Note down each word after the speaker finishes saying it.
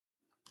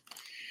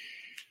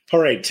All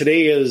right,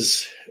 today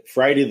is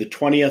Friday the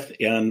 20th,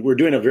 and we're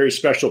doing a very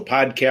special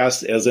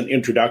podcast as an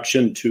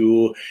introduction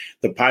to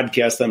the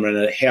podcast I'm going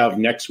to have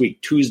next week,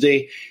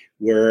 Tuesday,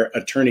 where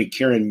attorney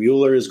Karen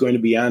Mueller is going to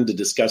be on to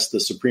discuss the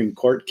Supreme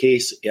Court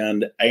case.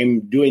 And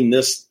I'm doing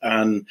this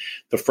on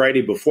the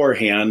Friday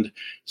beforehand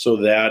so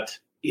that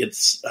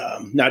it's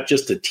not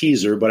just a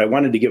teaser, but I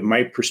wanted to give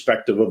my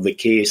perspective of the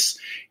case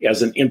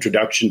as an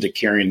introduction to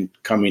Karen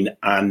coming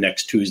on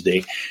next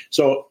Tuesday.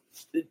 So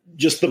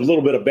just a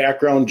little bit of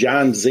background.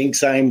 John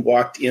Zingsheim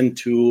walked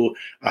into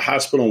a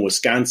hospital in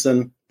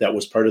Wisconsin that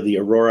was part of the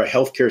Aurora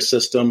healthcare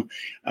system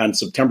on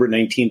September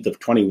 19th of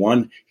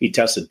 21. He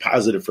tested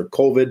positive for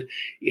COVID,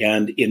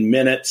 and in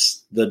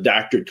minutes, the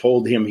doctor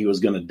told him he was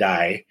going to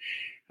die.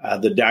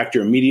 The doctor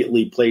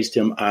immediately placed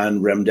him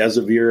on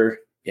remdesivir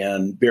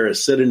and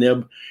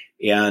baricitinib,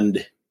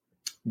 and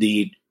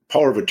the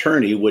power of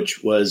attorney,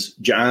 which was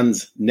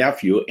John's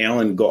nephew,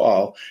 Alan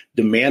Gall,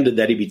 demanded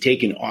that he be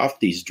taken off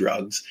these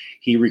drugs.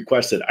 He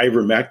requested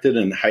ivermectin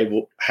and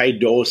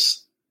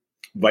high-dose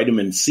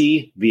vitamin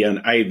C via an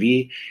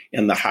IV,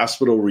 and the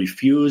hospital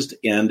refused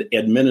and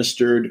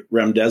administered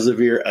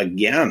remdesivir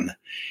again.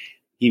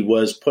 He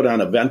was put on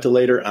a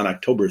ventilator on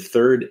October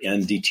 3rd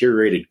and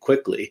deteriorated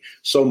quickly,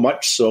 so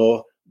much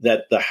so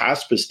that the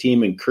hospice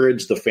team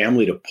encouraged the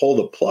family to pull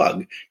the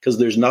plug because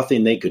there's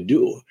nothing they could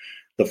do.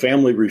 The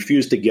family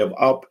refused to give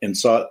up and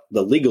sought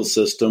the legal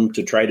system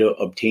to try to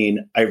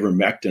obtain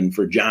ivermectin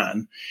for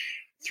John.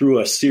 Through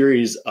a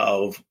series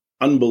of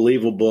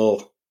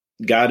unbelievable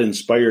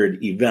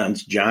God-inspired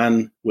events,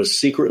 John was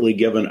secretly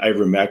given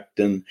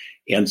ivermectin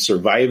and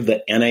survived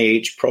the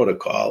NIH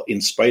protocol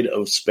in spite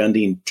of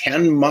spending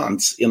 10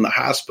 months in the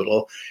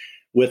hospital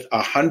with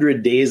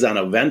 100 days on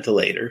a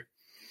ventilator.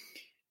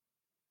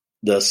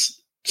 The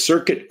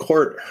Circuit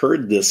Court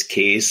heard this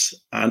case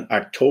on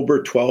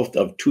October 12th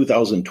of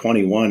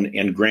 2021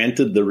 and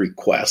granted the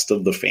request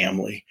of the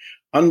family.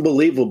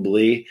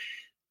 Unbelievably,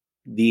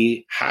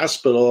 the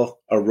hospital,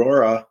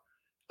 Aurora,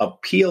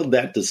 appealed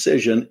that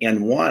decision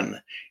and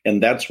won.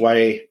 And that's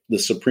why the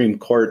Supreme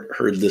Court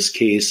heard this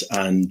case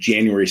on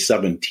January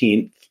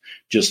 17th,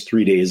 just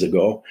 3 days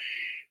ago.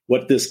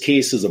 What this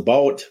case is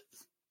about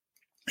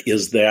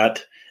is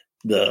that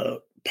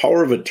the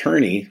power of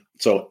attorney,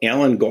 so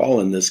Alan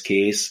Gall in this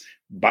case,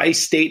 by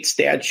state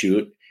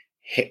statute,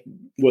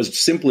 was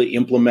simply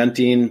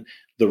implementing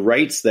the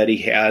rights that he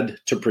had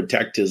to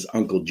protect his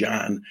Uncle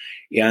John.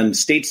 And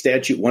state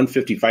statute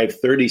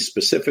 155.30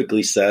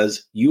 specifically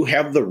says you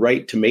have the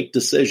right to make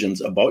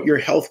decisions about your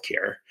health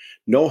care.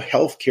 No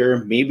health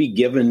care may be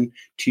given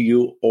to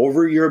you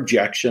over your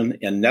objection,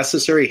 and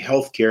necessary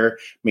health care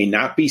may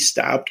not be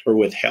stopped or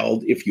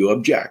withheld if you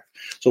object.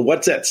 So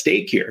what's at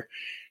stake here?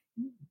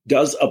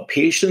 Does a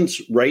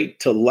patient's right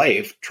to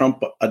life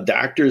trump a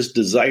doctor's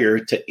desire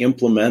to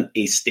implement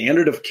a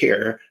standard of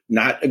care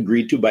not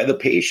agreed to by the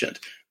patient?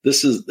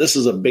 This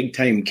is a big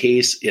time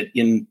case. It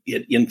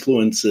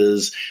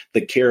influences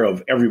the care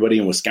of everybody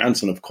in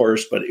Wisconsin, of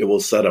course, but it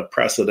will set a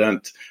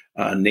precedent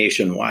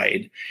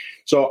nationwide.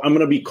 So I'm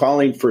going to be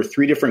calling for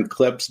 3 different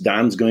clips.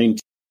 Don's going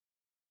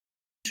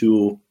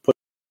to put,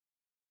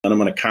 and I'm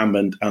going to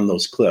comment on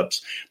those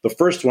clips. The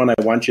first one, I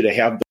want you to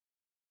have the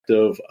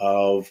perspective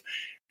of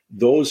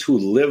those who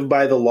live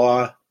by the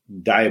law,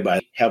 die by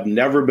it, have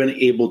never been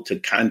able to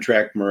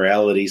contract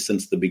morality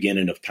since the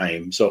beginning of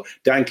time. So,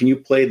 Don, can you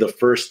play the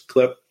first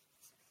clip?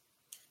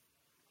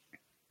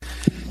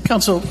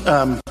 Counsel,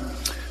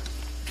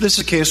 this is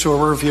a case where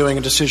we're reviewing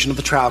a decision of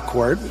the trial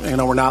court.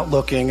 We're not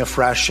looking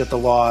afresh at the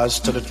laws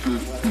to determine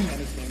whether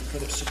anything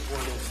could have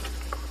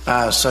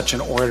supported such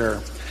an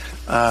order.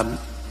 I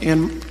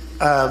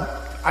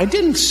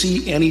didn't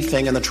see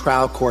anything in the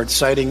trial court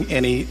citing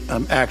any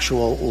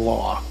actual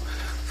law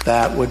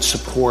that would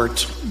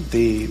support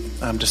the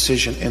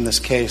decision in this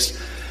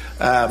case.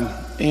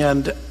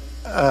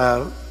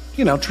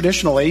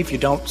 Traditionally, if you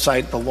don't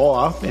cite the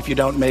law, if you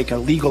don't make a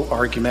legal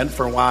argument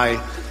for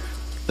why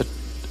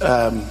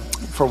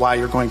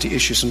you're going to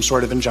issue some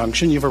sort of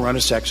injunction, you've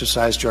erroneously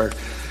exercised your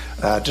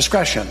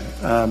discretion.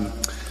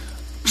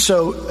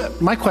 So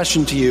my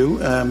question to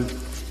you,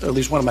 at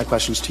least one of my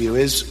questions to you,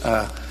 is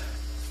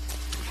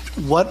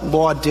what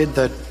law did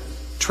the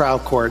trial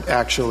court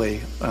actually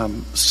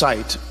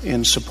cite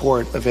in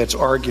support of its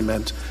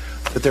argument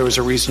that there was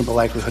a reasonable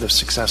likelihood of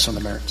success on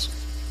the merits?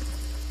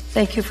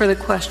 Thank you for the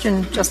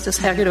question, Justice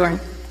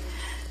Hagedorn.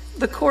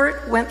 The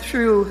court went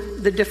through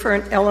the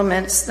different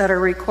elements that are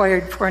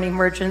required for an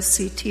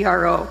emergency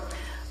TRO.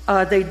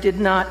 They did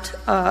not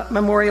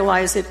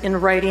memorialize it in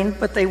writing,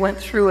 but they went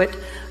through it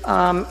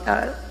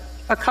a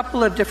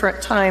couple of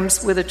different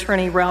times with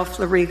Attorney Ralph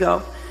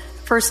Larigo.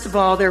 First of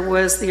all, there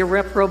was the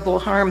irreparable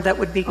harm that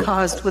would be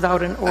caused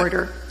without an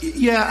order.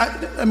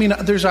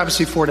 There's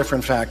obviously 4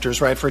 different factors,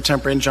 right, for a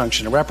temporary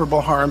injunction.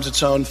 Irreparable harm's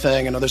its own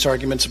thing. I know there's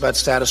arguments about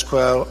status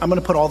quo. I'm going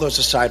to put all those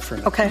aside for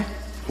now. Okay.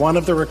 One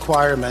of the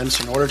requirements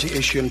in order to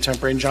issue a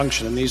temporary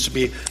injunction, it needs to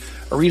be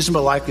a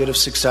reasonable likelihood of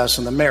success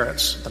on the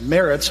merits. The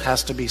merits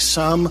has to be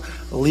some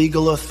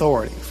legal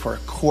authority for a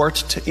court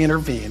to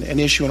intervene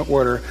and issue an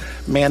order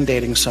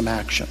mandating some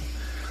action.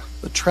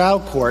 The trial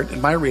court, in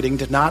my reading,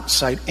 did not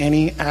cite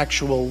any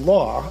actual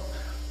law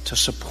to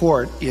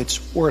support its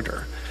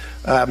order.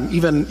 The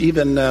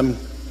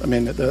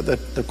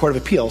Court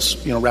of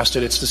Appeals,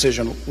 rested its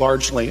decision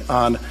largely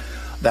on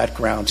that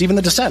grounds. Even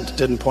the dissent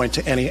didn't point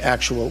to any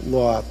actual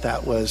law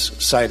that was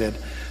cited,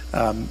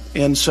 or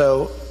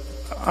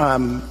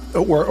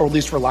at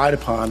least relied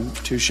upon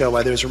to show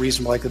why there's a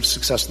reasonable likelihood of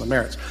success on the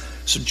merits.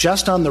 So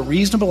just on the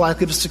reasonable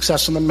likelihood of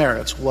success on the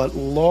merits, what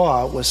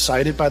law was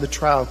cited by the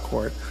trial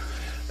court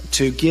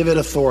to give it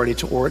authority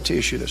to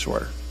issue this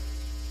order?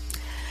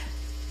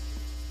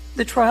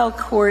 The trial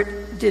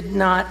court did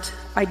not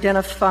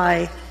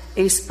identify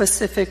a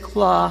specific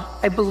law.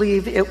 I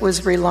believe it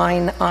was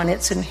relying on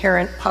its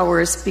inherent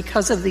powers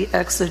because of the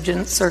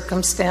exigent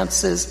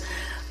circumstances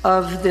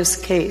of this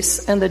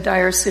case and the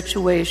dire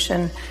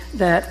situation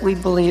that we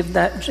believe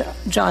that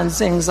John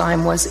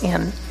Zingzheim was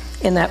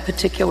in that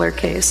particular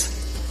case.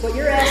 What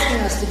you're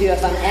asking us to do,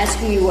 if I'm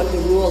asking you what the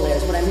rule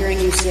is, what I'm hearing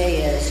you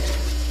say is,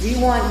 we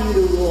want you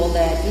to rule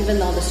that even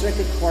though the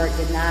circuit court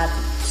did not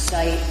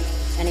cite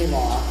any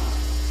law,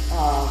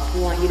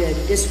 we want you to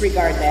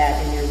disregard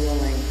that in your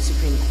ruling,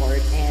 Supreme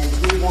Court,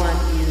 and we want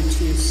you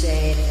to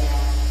say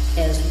that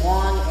as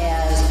long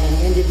as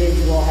an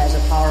individual has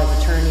a power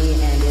of attorney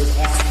and is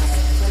acting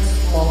as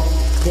principal,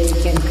 they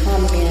can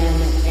come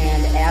in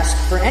and ask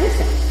for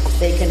anything.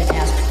 They can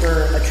ask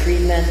for a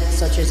treatment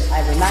such as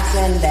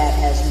ivermectin that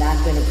has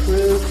not been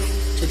approved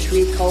to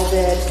treat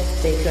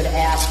COVID. They could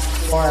ask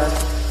for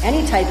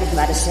any type of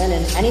medicine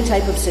in any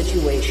type of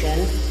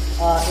situation,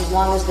 as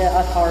long as the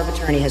power of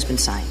attorney has been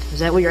signed. Is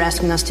that what you're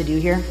asking us to do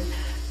here?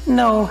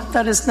 No,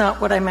 that is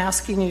not what I'm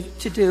asking you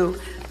to do.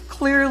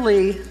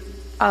 Clearly,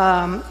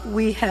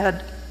 we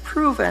had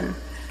proven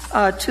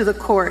to the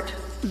court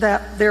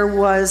that there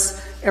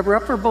was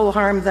irreparable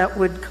harm that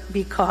would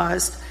be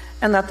caused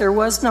and that there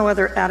was no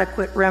other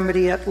adequate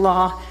remedy at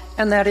law,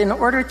 and that in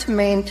order to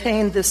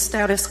maintain the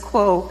status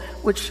quo,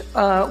 which we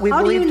believe...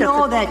 How do you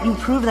know that you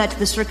proved that to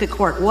the circuit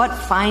court? What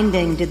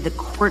finding did the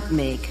court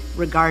make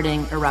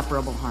regarding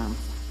irreparable harm?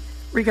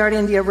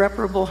 Regarding the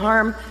irreparable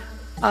harm,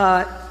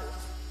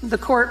 the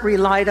court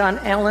relied on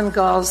Alan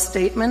Gall's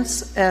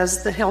statements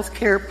as the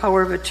healthcare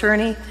power of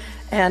attorney,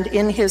 and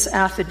in his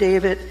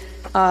affidavit,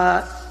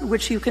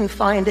 which you can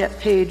find at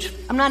page...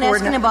 I'm not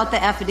asking about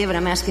the affidavit.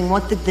 I'm asking,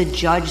 what did the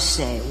judge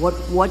say?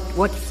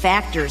 What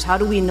factors? How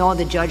do we know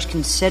the judge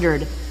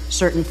considered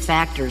certain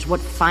factors?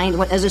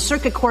 As a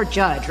circuit court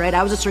judge, right?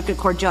 I was a circuit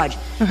court judge,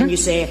 and you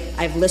say,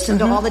 I've listened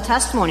to all the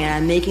testimony, and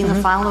I'm making the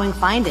following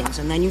findings,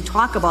 and then you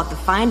talk about the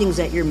findings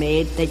that you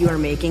are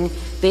making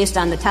based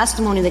on the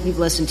testimony that you've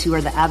listened to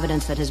or the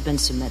evidence that has been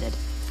submitted.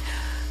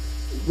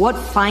 What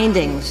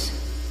findings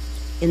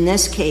in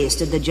this case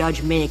did the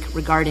judge make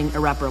regarding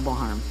irreparable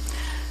harm?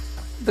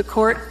 The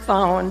court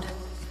found,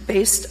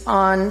 based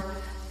on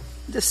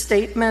the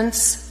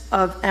statements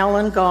of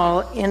Alan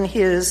Gall in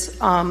his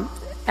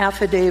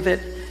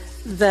affidavit,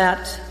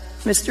 that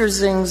Mr.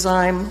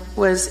 Zingzheim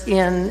was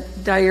in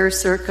dire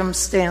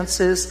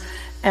circumstances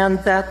and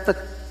that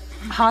the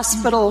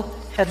hospital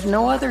had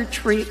no other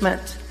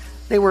treatment.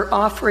 They were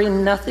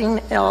offering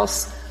nothing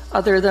else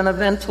other than a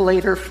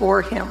ventilator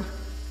for him.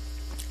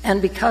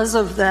 And because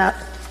of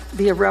that,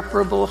 the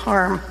irreparable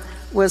harm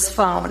was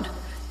found.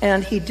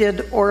 And he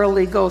did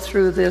orally go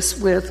through this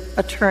with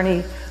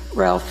Attorney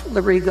Ralph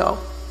Larigo.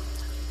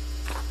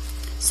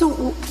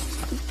 So,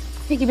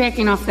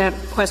 piggybacking off that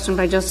question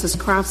by Justice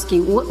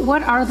Krofsky,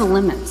 what are the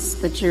limits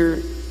that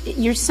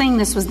you're saying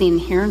this was the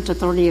inherent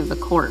authority of the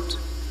court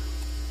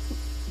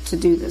to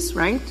do this,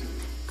 right?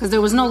 Because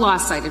there was no law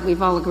cited.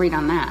 We've all agreed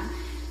on that.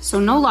 So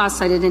no law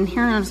cited,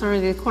 inherent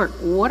authority of the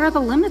court. What are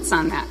the limits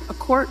on that?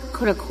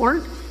 Could a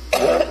court,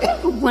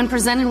 when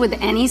presented with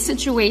any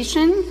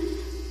situation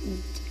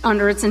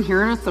under its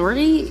inherent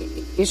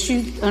authority,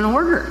 issue an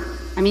order?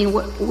 I mean,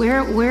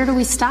 where do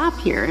we stop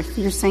here if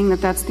you're saying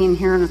that that's the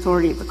inherent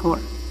authority of the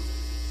court?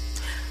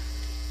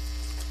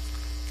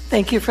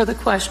 Thank you for the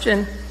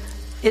question.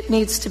 It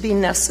needs to be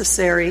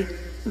necessary.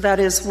 That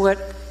is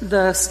what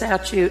the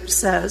statute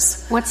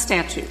says. What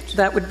statute?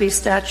 That would be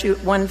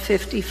statute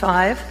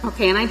 155.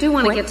 Okay, and I do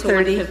want to get to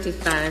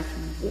 155.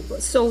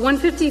 So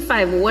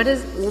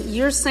 155,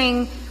 you're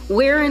saying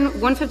where in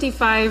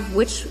 155,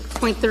 which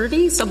point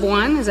 30, sub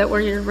 1, is that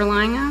where you're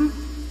relying on?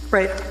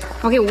 Right.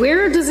 Okay,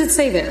 where does it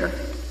say there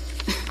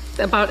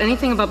about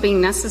anything about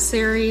being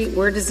necessary?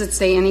 Where does it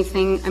say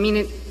anything? I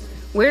mean,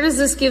 where does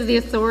this give the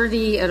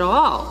authority at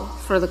all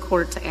for the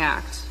court to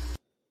act?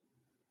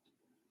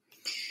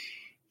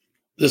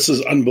 This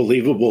is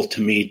unbelievable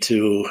to me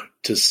to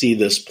see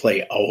this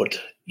play out.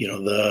 You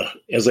know,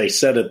 as I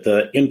said at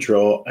the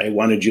intro, I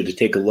wanted you to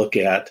take a look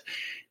at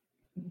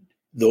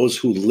those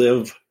who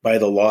live by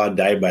the law,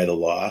 die by the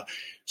law.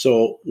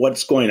 So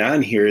what's going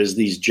on here is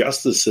these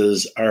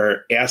justices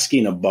are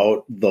asking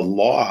about the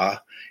law,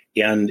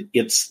 and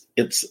it's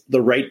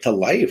the right to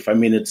life. I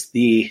mean, it's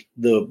the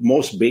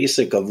most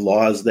basic of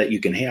laws that you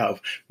can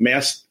have.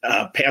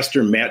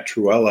 Pastor Matt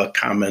Truella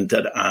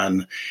commented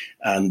on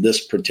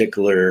this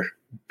particular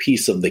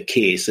piece of the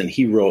case, and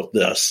he wrote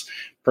this: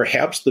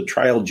 Perhaps the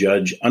trial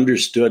judge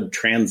understood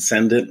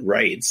transcendent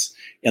rights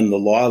and the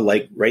law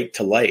like right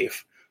to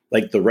life,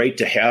 like the right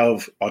to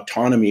have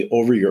autonomy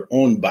over your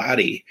own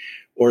body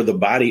or the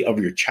body of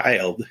your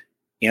child,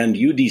 and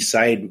you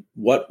decide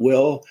what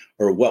will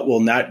or what will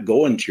not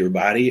go into your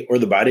body or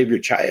the body of your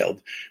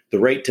child, the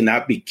right to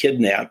not be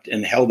kidnapped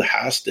and held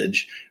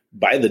hostage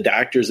by the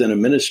doctors and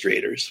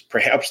administrators.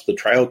 Perhaps the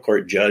trial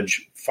court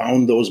judge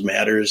found those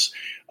matters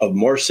of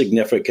more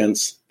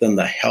significance than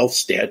the health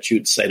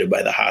statute cited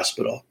by the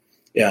hospital.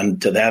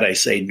 And to that I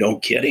say, no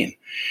kidding.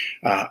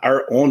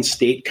 Our own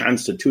state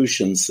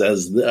constitution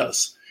says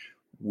this: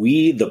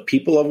 we, the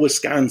people of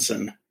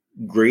Wisconsin,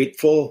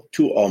 grateful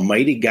to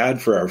Almighty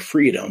God for our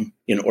freedom,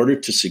 in order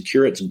to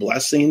secure its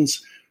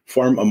blessings,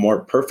 form a more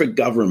perfect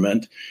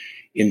government,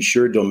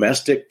 ensure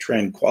domestic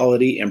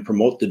tranquility, and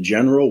promote the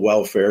general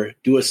welfare,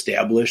 do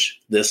establish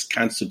this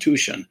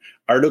Constitution.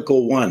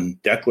 Article 1,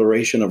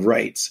 Declaration of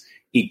Rights,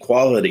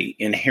 Equality,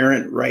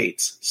 Inherent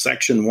Rights,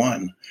 Section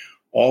 1.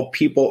 All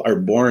people are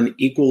born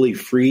equally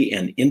free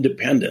and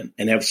independent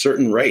and have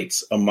certain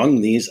rights. Among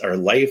these are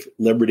life,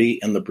 liberty,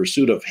 and the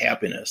pursuit of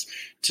happiness.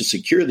 To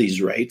secure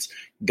these rights,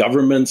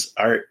 governments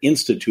are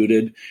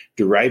instituted,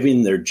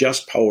 deriving their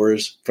just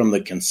powers from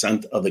the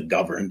consent of the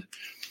governed.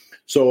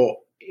 So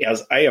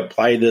as I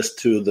apply this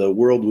to the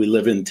world we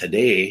live in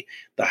today,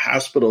 the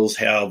hospitals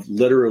have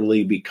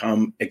literally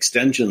become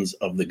extensions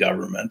of the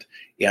government.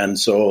 And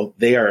so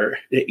they are,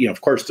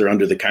 of course, they're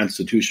under the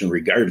Constitution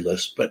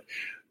regardless, but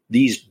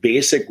these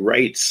basic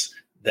rights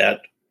that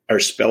are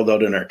spelled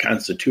out in our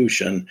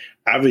Constitution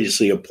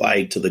obviously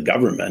apply to the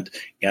government,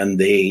 and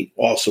they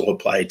also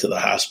apply to the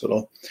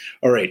hospital.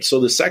 All right, so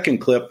the second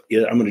clip,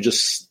 I'm going to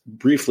just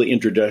briefly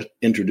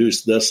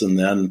introduce this and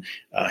then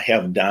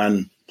have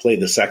Don play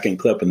the second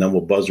clip, and then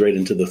we'll buzz right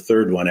into the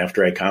third one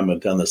after I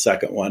comment on the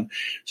second one.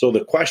 So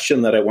the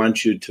question that I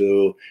want you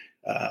to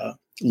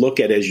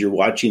look at as you're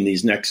watching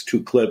these next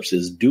two clips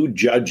is, do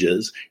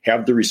judges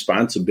have the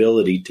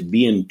responsibility to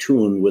be in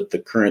tune with the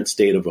current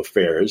state of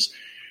affairs?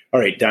 All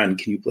right, Don,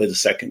 can you play the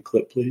second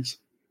clip, please?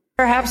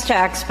 Perhaps to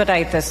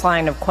expedite this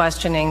line of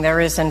questioning, there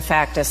is in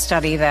fact a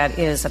study that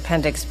is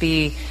Appendix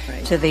B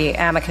to the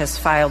amicus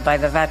filed by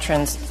the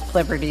Veterans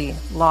Liberty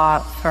Law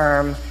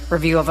Firm,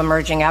 Review of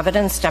Emerging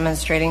Evidence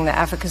Demonstrating the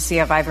Efficacy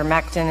of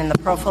Ivermectin in the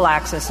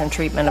Prophylaxis and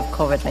Treatment of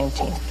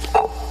COVID-19.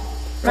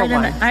 Right,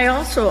 and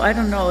I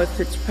don't know if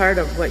it's part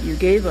of what you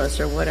gave us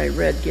or what I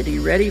read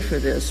getting ready for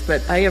this,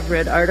 but I have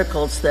read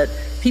articles that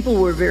people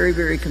were very,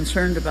 very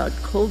concerned about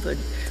COVID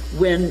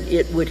when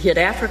it would hit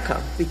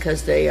Africa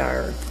because they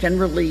are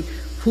generally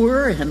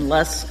poorer and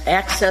less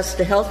access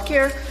to health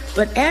care,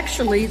 but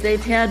actually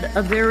they've had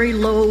a very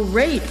low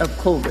rate of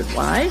COVID.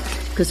 Why?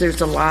 Because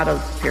there's a lot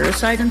of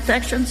parasite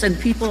infections and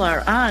people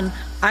are on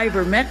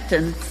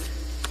ivermectin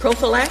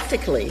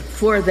prophylactically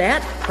for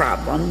that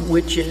problem,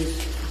 which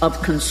is of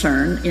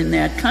concern in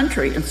that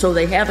country. And so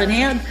they haven't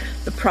had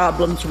the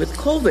problems with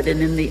COVID.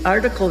 And in the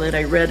article that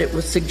I read, it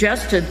was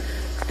suggested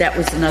that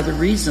was another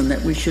reason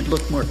that we should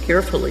look more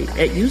carefully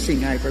at using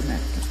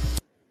ivermectin.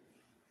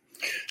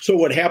 So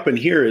what happened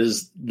here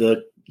is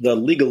the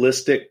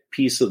legalistic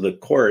piece of the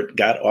court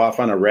got off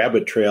on a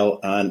rabbit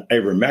trail on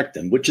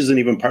ivermectin, which isn't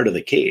even part of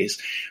the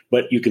case.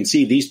 But you can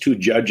see these two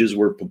judges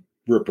were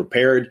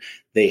prepared.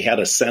 They had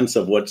a sense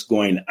of what's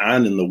going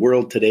on in the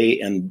world today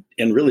and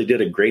really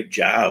did a great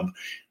job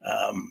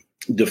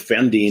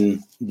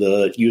defending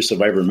the use of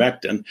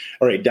ivermectin.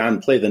 All right,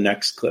 Don, play the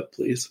next clip,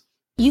 please.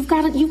 You've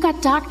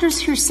got doctors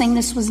here saying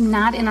this was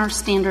not in our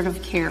standard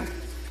of care.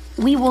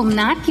 We will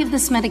not give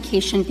this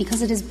medication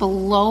because it is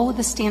below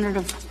the standard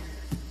of care.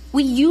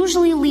 We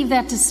usually leave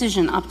that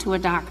decision up to a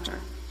doctor.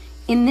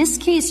 In this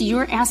case,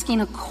 you're asking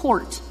a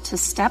court to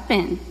step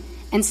in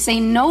and say,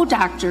 no,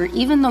 doctor,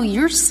 even though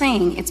you're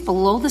saying it's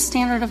below the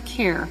standard of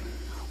care,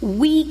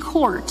 we,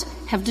 court,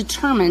 have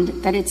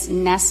determined that it's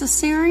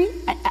necessary.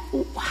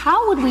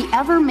 How would we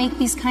ever make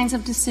these kinds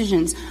of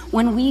decisions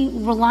when we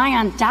rely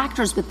on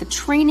doctors with the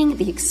training,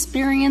 the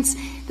experience,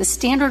 the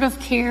standard of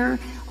care,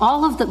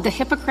 all of the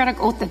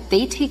Hippocratic oath that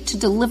they take to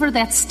deliver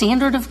that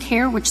standard of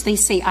care, which they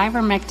say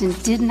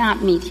ivermectin did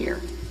not meet here?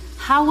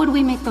 How would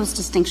we make those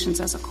distinctions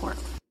as a court?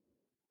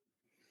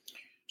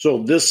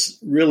 So this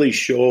really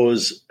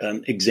shows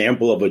an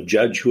example of a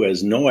judge who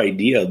has no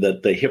idea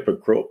that the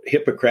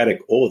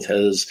Hippocratic oath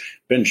has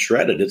been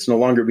shredded. It's no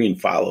longer being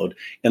followed.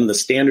 And the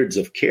standards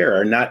of care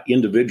are not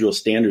individual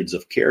standards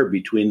of care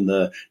between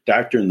the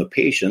doctor and the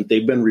patient.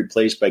 They've been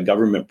replaced by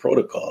government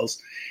protocols.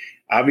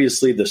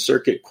 Obviously, the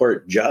circuit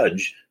court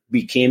judge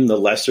became the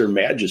lesser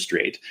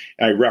magistrate.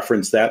 I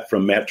referenced that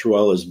from Matt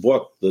Truella's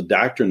book, The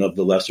Doctrine of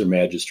the Lesser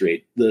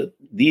Magistrate.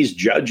 These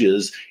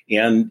judges,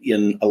 and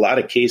in a lot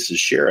of cases,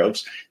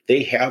 sheriffs,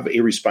 they have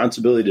a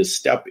responsibility to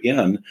step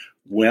in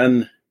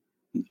when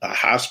a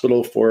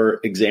hospital, for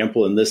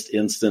example, in this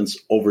instance,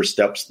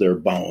 oversteps their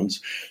bounds.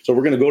 So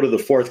we're going to go to the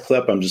fourth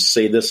clip. I'm just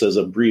say this as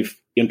a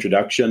brief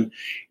introduction.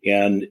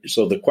 And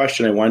so the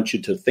question I want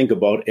you to think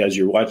about as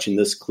you're watching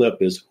this clip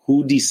is,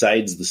 who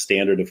decides the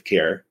standard of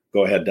care?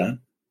 Go ahead, Don.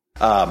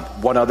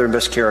 One other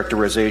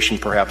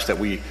mischaracterization, perhaps, that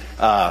we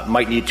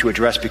might need to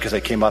address because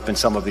it came up in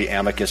some of the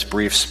amicus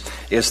briefs,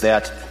 is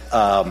that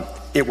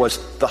it was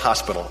the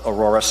hospital,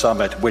 Aurora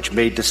Summit, which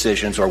made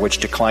decisions or which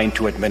declined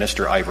to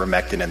administer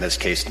ivermectin, in this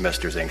case to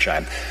Mr.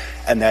 Zingsheim.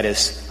 And that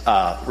is,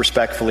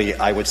 respectfully,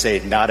 I would say,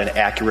 not an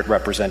accurate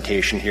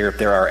representation here.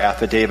 There are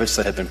affidavits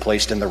that have been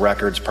placed in the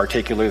records,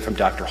 particularly from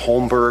Dr.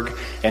 Holmberg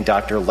and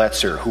Dr.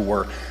 Letzer, who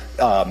were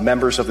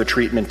members of the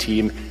treatment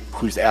team,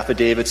 whose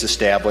affidavits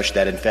established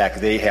that, in fact,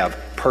 they have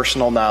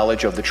personal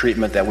knowledge of the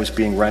treatment that was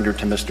being rendered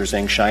to Mr.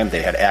 Zingsheim.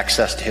 They had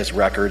access to his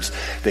records.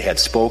 They had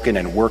spoken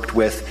and worked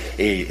with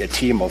a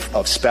team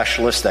of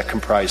specialists that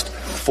comprised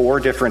 4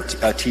 different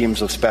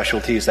teams of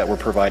specialties that were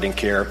providing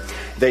care.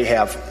 They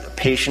have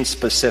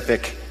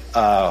patient-specific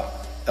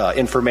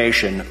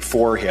information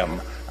for him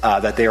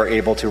that they are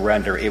able to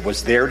render. It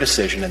was their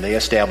decision, and they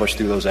established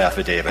through those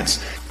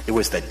affidavits. It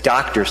was the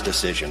doctor's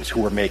decisions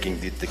who were making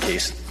the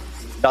case.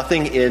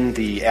 Nothing in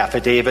the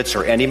affidavits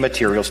or any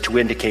materials to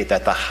indicate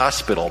that the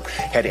hospital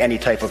had any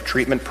type of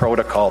treatment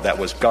protocol that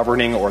was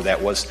governing or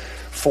that was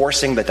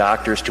forcing the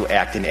doctors to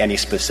act in any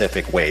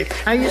specific way.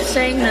 Are you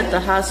saying that the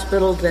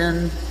hospital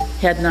then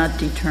had not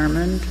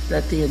determined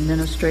that the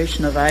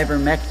administration of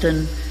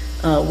ivermectin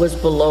was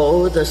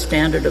below the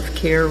standard of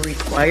care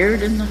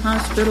required in the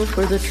hospital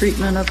for the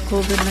treatment of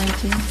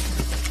COVID-19?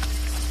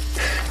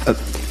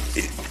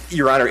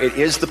 Your Honor, it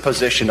is the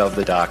position of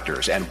the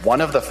doctors, and one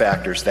of the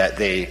factors that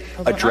they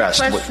addressed...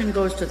 My question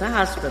goes to the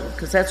hospital,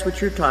 because that's what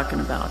you're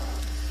talking about.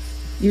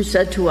 You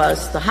said to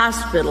us the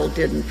hospital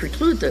didn't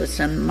preclude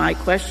this, and my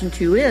question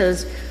to you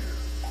is,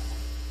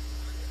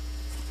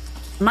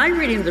 my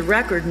reading of the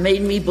record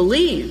made me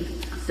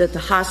believe that the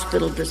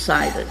hospital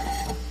decided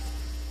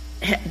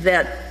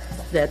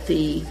that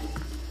the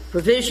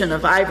provision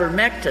of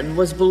ivermectin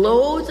was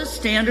below the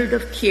standard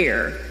of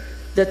care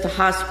that the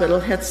hospital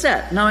had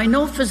set. Now, I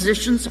know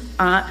physicians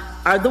are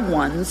the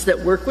ones that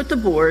work with the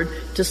board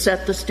to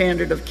set the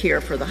standard of care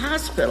for the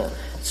hospital.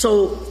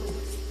 So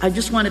I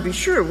just want to be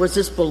sure, was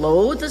this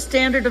below the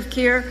standard of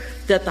care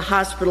that the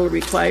hospital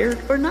required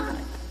or not?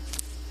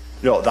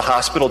 No, the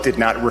hospital did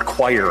not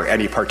require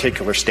any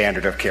particular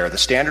standard of care. The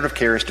standard of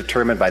care is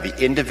determined by the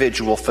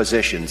individual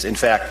physicians. In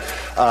fact...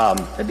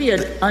 It'd be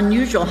an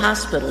unusual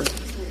hospital to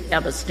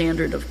have a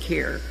standard of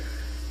care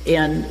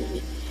and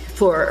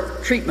for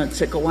treatments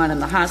that go on in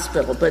the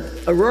hospital, but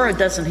Aurora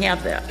doesn't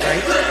have that,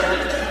 right?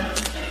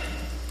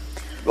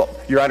 Well,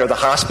 Your Honor, the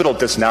hospital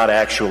does not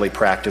actually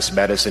practice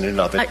medicine in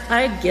and of it.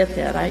 I get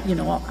that.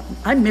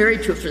 I'm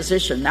married to a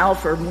physician now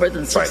for more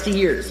than 60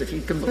 years, if you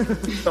can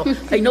believe. So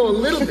I know a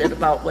little bit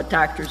about what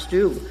doctors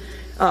do.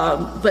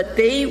 But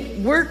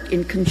they work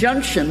in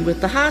conjunction with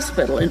the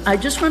hospital, and I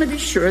just want to be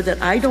sure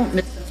that I don't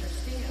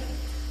misunderstand.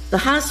 The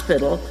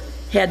hospital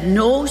had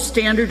no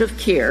standard of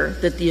care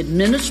that the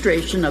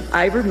administration of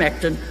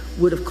ivermectin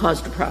would have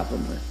caused a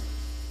problem with.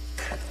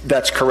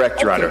 That's correct,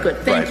 Your Honor. Good.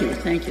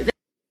 Thank you.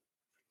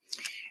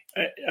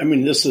 I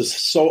mean, this is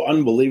so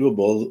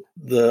unbelievable.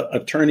 The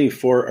attorney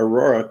for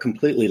Aurora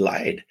completely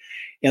lied.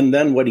 And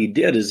then what he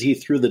did is he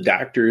threw the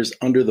doctors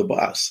under the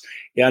bus.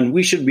 And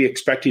we should be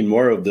expecting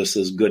more of this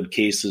as good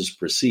cases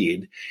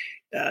proceed.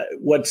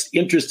 What's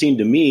interesting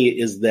to me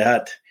is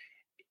that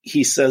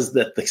he says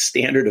that the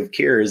standard of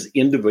care is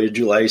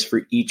individualized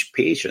for each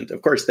patient.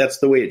 Of course, that's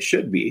the way it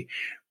should be.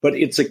 But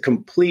it's a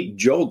complete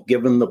joke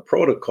given the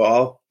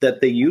protocol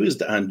that they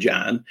used on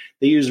John.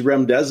 They used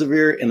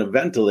remdesivir and a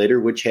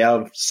ventilator, which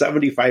have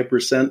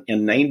 75%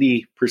 and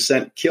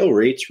 90% kill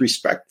rates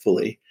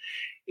respectively.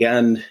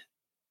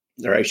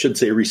 Or I should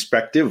say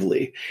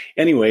respectively.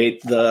 Anyway,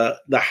 the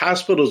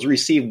hospitals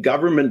receive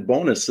government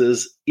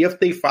bonuses if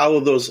they follow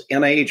those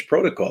NIH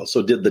protocols.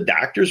 So did the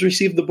doctors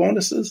receive the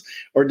bonuses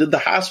or did the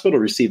hospital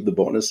receive the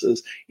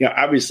bonuses?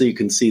 Obviously you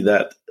can see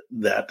that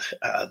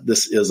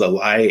this is a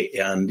lie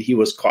and he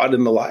was caught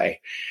in the lie.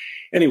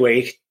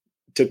 Anyway,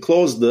 to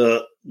close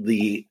the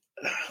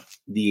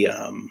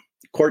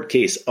court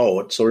case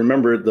out. So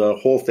remember, the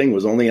whole thing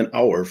was only an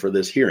hour for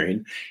this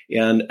hearing.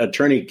 And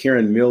Attorney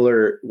Karen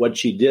Mueller, what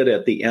she did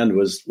at the end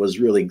was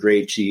really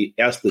great. She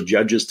asked the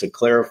judges to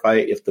clarify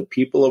if the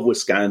people of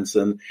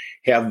Wisconsin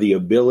have the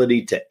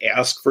ability to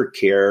ask for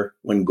care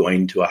when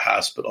going to a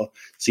hospital.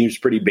 Seems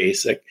pretty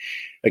basic.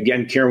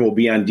 Again, Karen will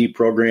be on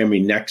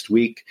deprogramming next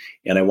week,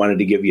 and I wanted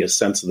to give you a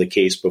sense of the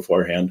case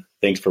beforehand.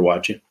 Thanks for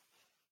watching.